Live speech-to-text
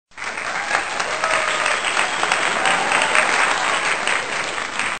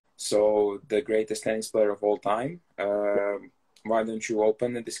about the greatest tennis player of all time. Why don't you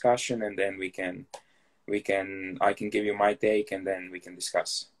open the discussion, and then I can give you my take, and then we can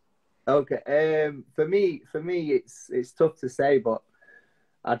discuss. Okay. For me, it's tough to say, but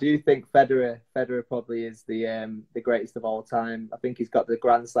I do think Federer probably is the greatest of all time. I think he's got the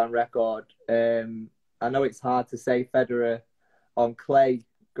Grand Slam record. I know it's hard to say Federer on clay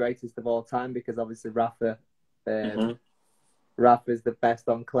greatest of all time because obviously Rafa's the best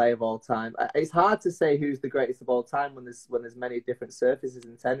on clay of all time. It's hard to say who's the greatest of all time when there's many different surfaces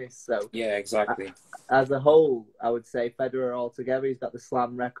in tennis. So yeah, exactly. As a whole, I would say Federer altogether. He's got the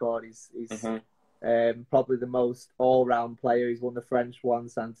Slam record. He's probably the most all-round player. He's won the French one,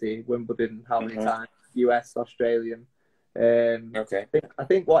 Santi, Wimbledon, how many times? US, Australian. Okay. I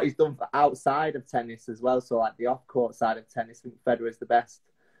think what he's done for outside of tennis as well, so like the off-court side of tennis, I think Federer is the best.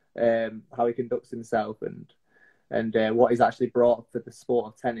 How he conducts himself and what he's actually brought for the sport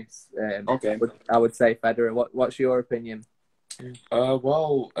of tennis. Okay. I would say Federer. What's your opinion?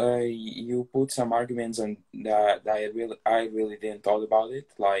 You put some arguments on that I really didn't thought about it,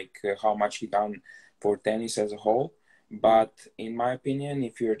 like how much he done for tennis as a whole. But in my opinion,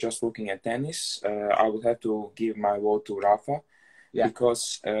 if you're just looking at tennis, I would have to give my vote to Rafa. Yeah.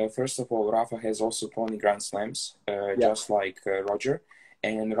 Because first of all, Rafa has also 20 Grand Slams, just like Roger,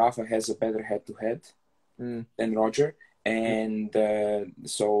 and Rafa has a better head-to-head than Roger. And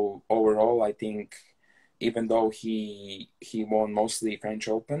so overall, I think even though he won mostly French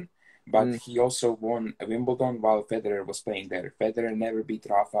Open, but he also won Wimbledon while Federer was playing there. Federer never beat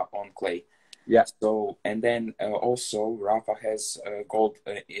Rafa on clay. Yeah. So and then also Rafa has a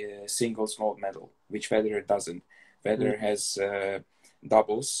singles gold medal, which Federer doesn't. Federer has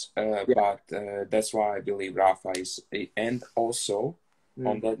doubles, but that's why I believe Rafa is. And also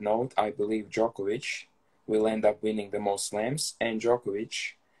on that note, I believe Djokovic will end up winning the most slams, and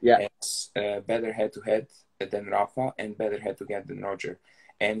Djokovic has better head-to-head than Rafa and better head-to-head than Roger.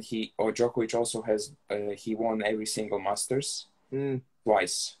 And Djokovic also has he won every single Masters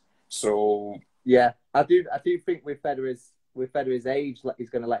twice. So yeah, I do think with Federer's age, he's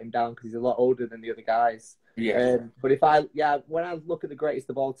going to let him down because he's a lot older than the other guys. Yeah. But when I look at the greatest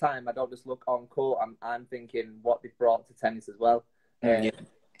of all time, I don't just look on court. I'm thinking what they've brought to tennis as well.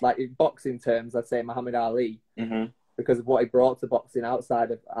 Like in boxing terms, I'd say Muhammad Ali because of what he brought to boxing outside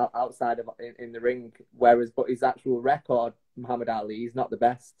of in the ring. But his actual record, Muhammad Ali, he's not the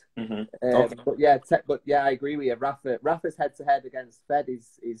best. Okay. But I agree with you. Rafa's head-to-head against Fed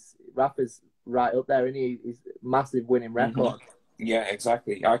is Rafa's right up there, and he's massive winning record. Yeah,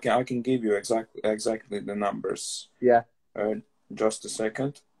 exactly. I can give you exactly the numbers. Yeah. Just a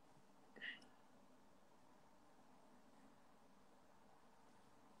second.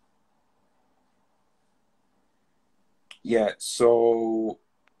 Yeah, so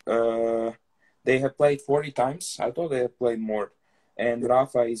they have played 40 times. I thought they had played more. And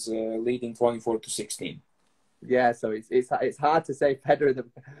Rafa is leading 24-16. Yeah, so it's hard to say Federer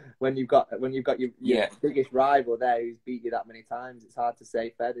when you've got your biggest rival there who's beat you that many times. It's hard to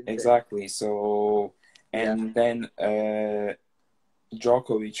say Federer. Exactly. So then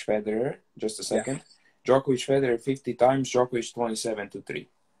Djokovic Federer. Just a second. Yeah. Djokovic Federer 50 times. Djokovic 27-3.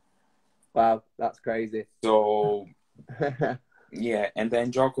 Wow, that's crazy. So yeah, and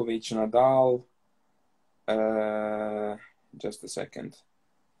then Djokovic Nadal. Just a second.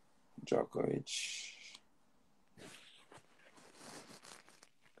 Djokovic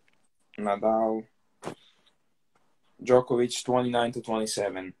Nadal. Djokovic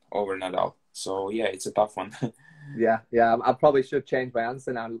 29-27 over Nadal. So yeah, it's a tough one. Yeah. I probably should change my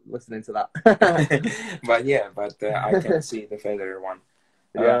answer now listening to that. but I can see the Federer one.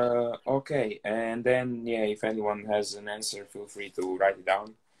 Yeah. Okay, and then if anyone has an answer, feel free to write it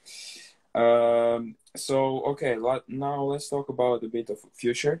down. Now let's talk about a bit of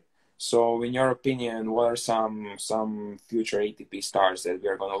future. So, in your opinion, what are some future ATP stars that we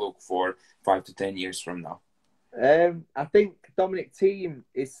are going to look for 5 to 10 years from now? I think Dominic Thiem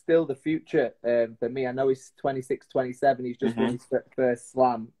is still the future for me. I know he's 26, 27. He's just won his first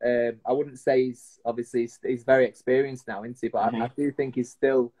slam. I wouldn't say he's very experienced now, isn't he? But I do think he's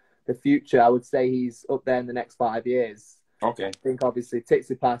still the future. I would say he's up there in the next 5 years. Okay. I think obviously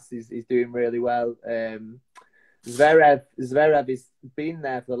Tsitsipas is doing really well. Zverev has been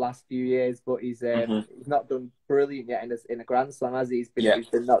there for the last few years, but he's not done brilliant yet in a Grand Slam, has he? He's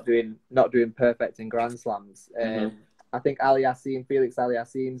been not doing perfect in Grand Slams. I think Felix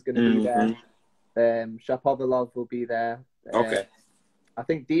Aliassime is going to be there. Shapovalov will be there. Okay. I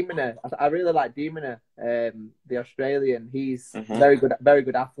think Deminer. I really like Deminer, the Australian. He's very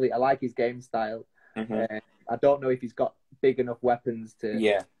good athlete. I like his game style. I don't know if he's got big enough weapons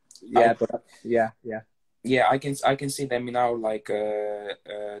to Yeah, but yeah. Yeah, I can see them now like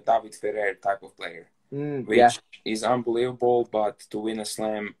David Ferrer type of player, Yeah. which is unbelievable. But to win a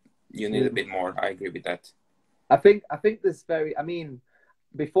slam, you need a Mm. bit more. I agree with that. I think there's very. I mean,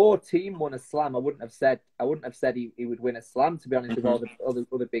 before Team won a slam, I wouldn't have said he would win a slam, to be honest, with all the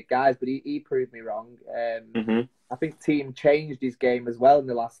other big guys. But he proved me wrong. I think Team changed his game as well in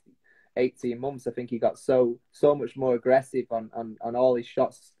the last 18 months. I think he got so much more aggressive on all his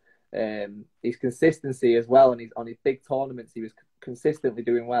shots, his consistency as well, and on his big tournaments he was consistently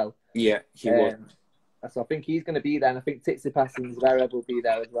doing well. Yeah, he was. So I think he's going to be there, and I think Tsitsipas and Zverev will be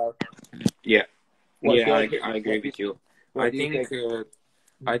there as well. Yeah, I agree with you. I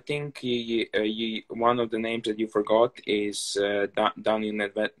think one of the names that you forgot is Daniil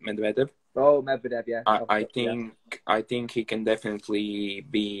Medvedev. Oh, Medvedev, yeah. I think he can definitely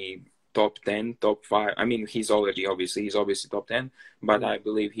be top 10, top 5. I mean, he's obviously top 10, but I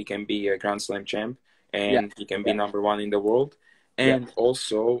believe he can be a Grand Slam champ, and he can be number 1 in the world. And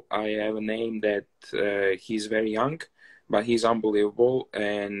also, I have a name that he's very young, but he's unbelievable,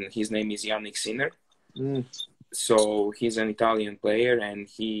 and his name is Yannick Sinner. So he's an Italian player, and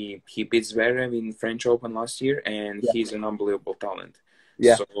he beat Zverev in French Open last year, and he's an unbelievable talent.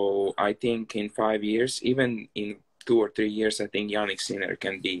 Yeah. So I think in 5 years, even in 2 or 3 years, I think Yannick Sinner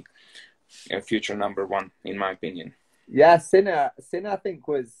can be a future number 1, in my opinion. Yeah, Sinner I think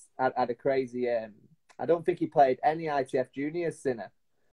had a crazy. I don't think he played any ITF juniors, Sinner.